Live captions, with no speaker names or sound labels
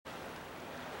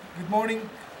Good morning.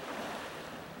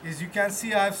 As you can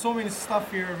see, I have so many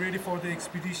stuff here ready for the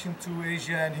expedition to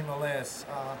Asia and Himalayas.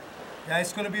 Yeah,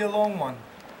 it's going to be a long one.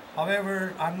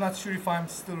 However, I'm not sure if I'm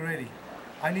still ready.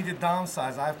 I need to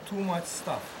downsize. I have too much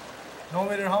stuff. No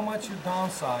matter how much you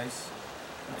downsize,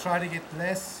 you try to get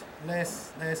less,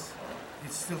 it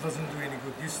still doesn't do any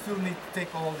good. You still need to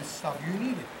take all this stuff. You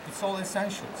need it. It's all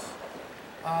essentials.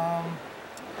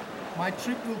 My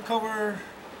trip will cover,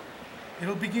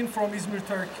 it'll begin from Izmir,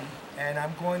 Turkey, and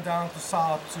I'm going down to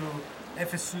south to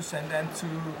Ephesus and then to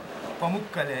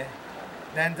Pamukkale,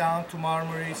 then down to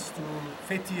Marmaris to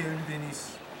Fethiye,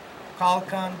 Ölüdeniz,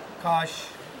 Kalkan, Kaş,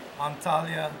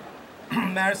 Antalya,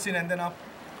 Mersin, and then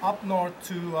up north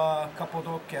to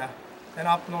Cappadocia, then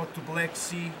up north to Black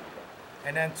Sea,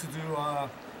 and then to do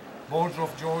border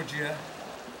of Georgia,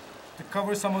 to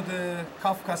cover some of the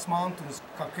Kafkas Mountains,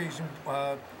 Caucasian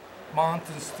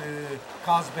mountains, to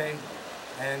Kazbek,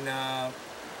 and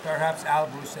perhaps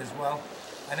Elbrus as well,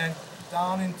 and then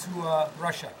down into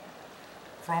Russia.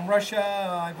 From Russia,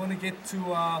 I'm going to get to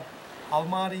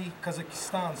Almaty,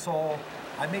 Kazakhstan, so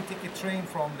I may take a train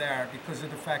from there because of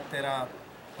the fact that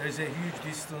there's a huge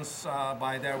distance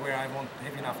by there where I won't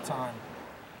have enough time.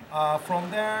 From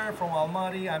there, from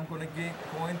Almaty, I'm going to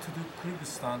go into the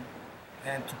Kyrgyzstan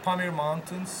and to Pamir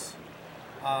Mountains,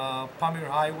 Pamir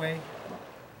Highway,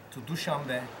 to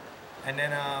Dushanbe, and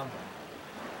then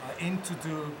into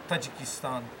the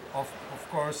Tajikistan. Of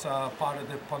course, part of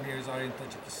the Pamirs are in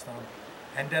Tajikistan.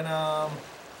 And then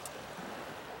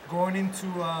going into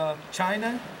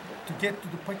China to get to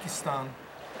the Pakistan.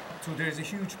 There's a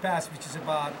huge pass which is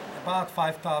about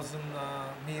 5,000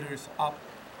 meters up.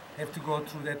 Have to go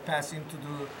through that pass into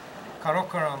the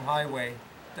Karakoram Highway,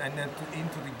 and then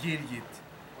into the Gilgit,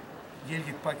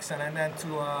 Pakistan, and then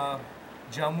to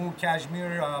Jammu,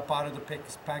 Kashmir, part of the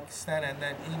Pakistan, and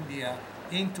then India,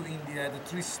 into India, the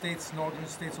three states, northern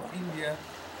states of India,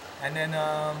 and then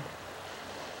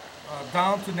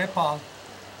down to Nepal,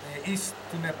 east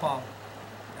to Nepal,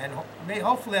 and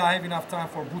hopefully I have enough time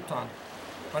for Bhutan.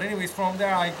 But anyways, from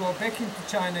there I go back into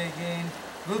China again.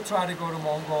 We'll try to go to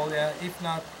Mongolia. If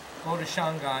not, go to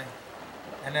Shanghai,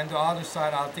 and then the other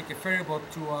side I'll take a ferry boat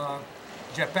to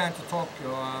Japan, to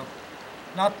Tokyo,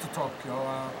 not to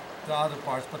Tokyo, the other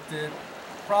parts, but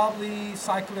probably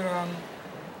cycle around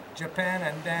Japan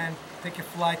and then take a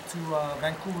flight to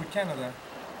Vancouver, Canada.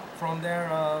 From there,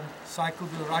 cycle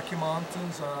the Rocky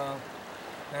Mountains.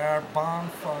 There are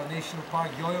Banff National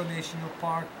Park, Yo-Yo National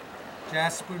Park,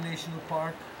 Jasper National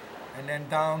Park, and then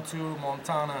down to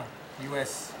Montana,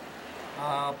 US.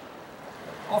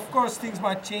 Of course, things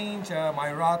might change,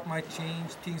 my route might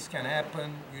change, things can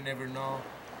happen, you never know.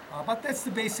 But that's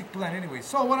the basic plan anyway.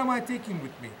 So what am I taking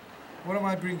with me? What am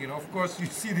I bringing? Of course, you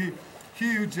see the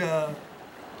huge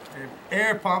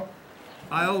air pump.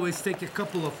 I always take a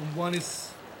couple of them. One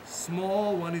is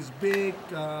small, one is big.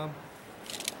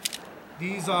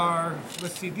 These are,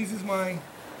 let's see, this is my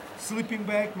sleeping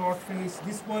bag, North Face.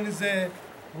 This one is a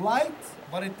light,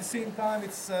 but at the same time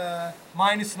it's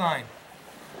 -9.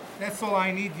 That's all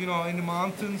I need, in the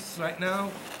mountains right now.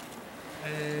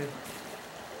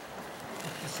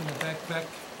 Put this in the backpack.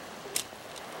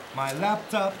 My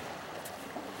laptop.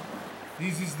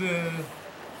 This is the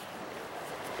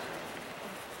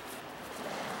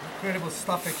incredible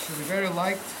stuff, actually. Very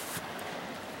light.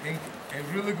 A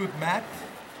really good mat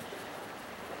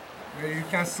where you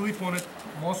can sleep on it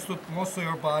most of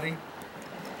your body.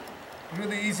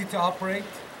 Really easy to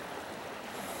operate.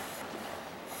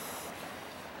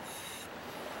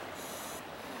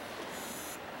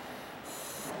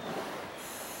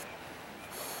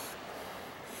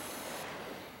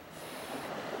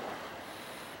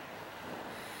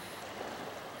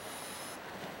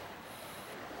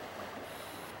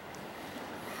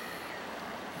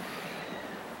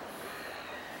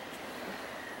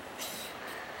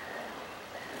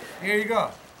 Here you go.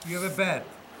 You have a bed.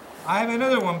 I have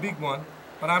another one, big one,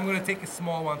 but I'm gonna take a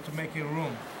small one to make it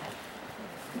room.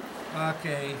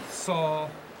 Okay, so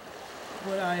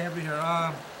what I have here?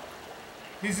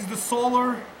 This is the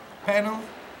solar panel.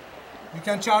 You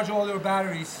can charge all your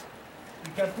batteries.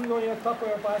 You can put it on your top of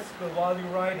your bicycle while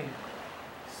you're riding.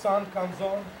 Sun comes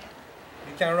on.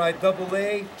 You can ride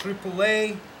AA,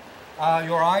 AAA,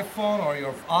 your iPhone or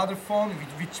your other phone,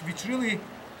 which really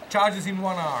charges in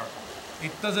 1 hour.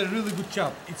 It does a really good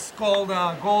job. It's called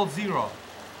Gold Zero.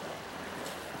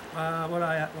 What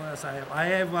else I have? I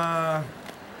have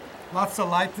lots of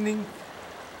lightning,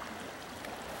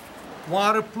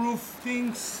 waterproof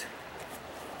things.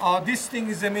 This thing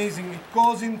is amazing. It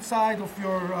goes inside of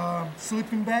your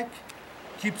sleeping bag,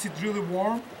 keeps it really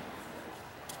warm.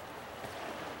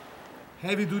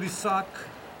 Heavy duty sock,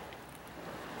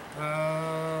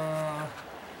 uh,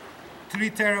 3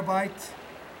 terabyte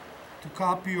to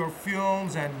copy your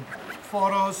films and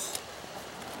photos,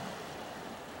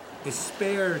 a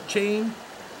spare chain,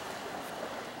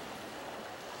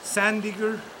 sand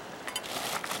digger,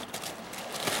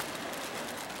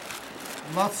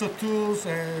 lots of tools,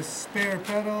 a spare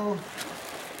pedal,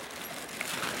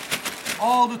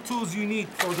 all the tools you need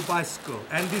for the bicycle,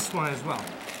 and this one as well.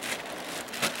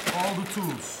 All the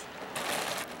tools.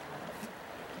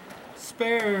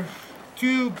 Spare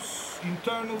tubes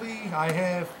internally. I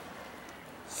have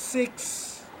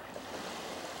six,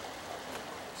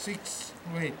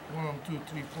 wait, 1, 2,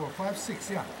 3, 4, 5,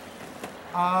 6,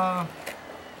 yeah.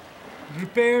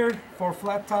 Repair for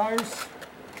flat tires.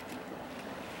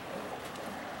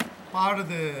 Part of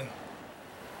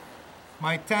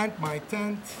my tent.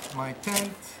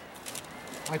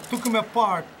 I took him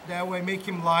apart, that way make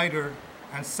him lighter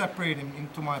and separate him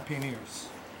into my panniers.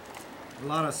 A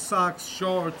lot of socks,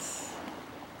 shorts,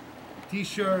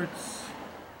 t-shirts,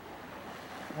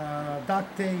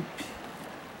 duct tape.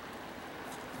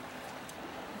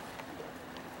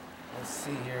 Let's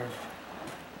see here.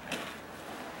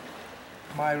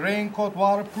 My raincoat,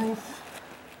 waterproof.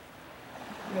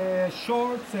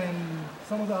 Shorts and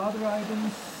some of the other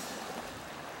items.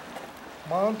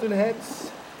 Mountain hats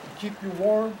to keep you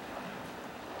warm.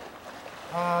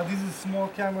 This is a small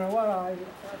camera. What I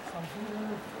got some here.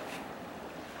 Let's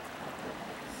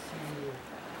see.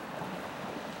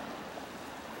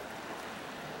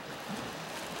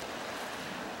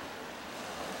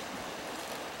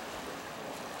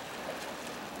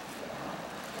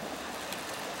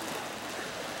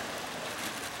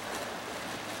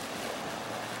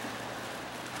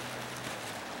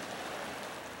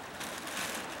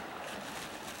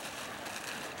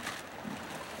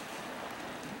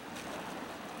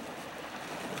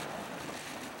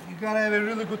 You gotta have a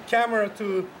really good camera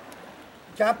to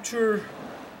capture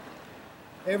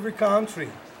every country.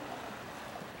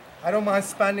 I don't mind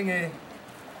spending a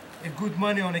good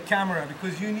money on a camera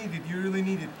because you need it, you really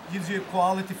need it. Gives you a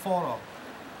quality photo.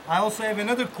 I also have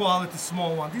another quality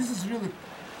small one. This is really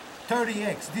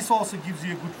 30x. This also gives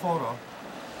you a good photo.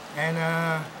 And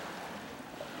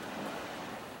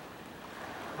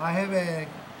I have a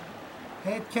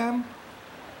head cam,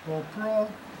 GoPro,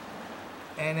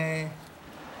 and a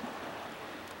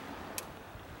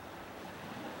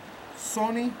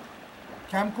Sony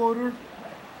camcorder,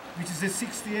 which is a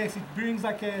 60x. It brings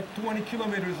like a 20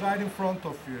 kilometers right in front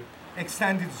of you,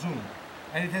 extended zoom.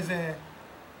 And it has a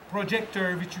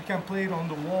projector which you can play it on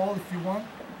the wall if you want.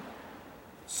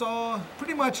 So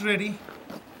pretty much ready.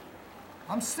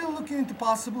 I'm still looking into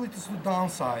possibilities to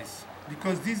downsize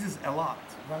because this is a lot.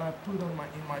 When I put on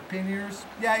in my panniers,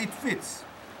 yeah, it fits.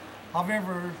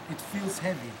 However, it feels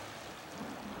heavy.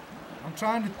 I'm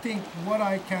trying to think what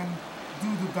I can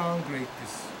do to downgrade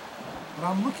this. But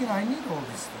I'm looking, I need all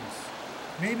these things.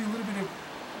 Maybe a little bit of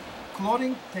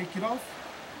clothing, take it off.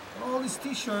 But all these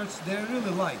t-shirts, they're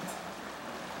really light.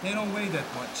 They don't weigh that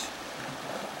much.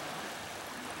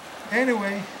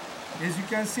 Anyway, as you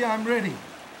can see, I'm ready.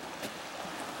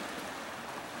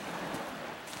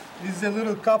 This is a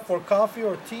little cup for coffee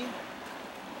or tea.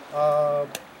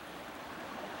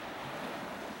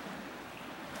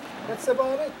 That's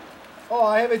about it. Oh,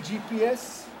 I have a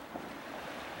GPS.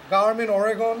 Garmin,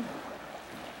 Oregon.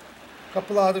 A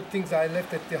couple other things I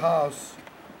left at the house.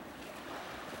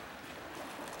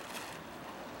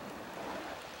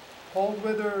 Cold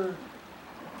weather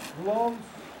gloves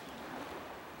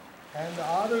and the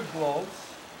other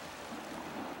gloves.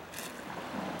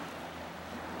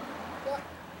 Yeah.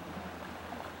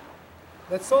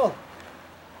 That's all.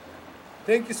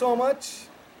 Thank you so much.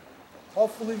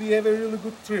 Hopefully we have a really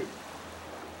good trip.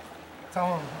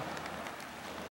 Tamam.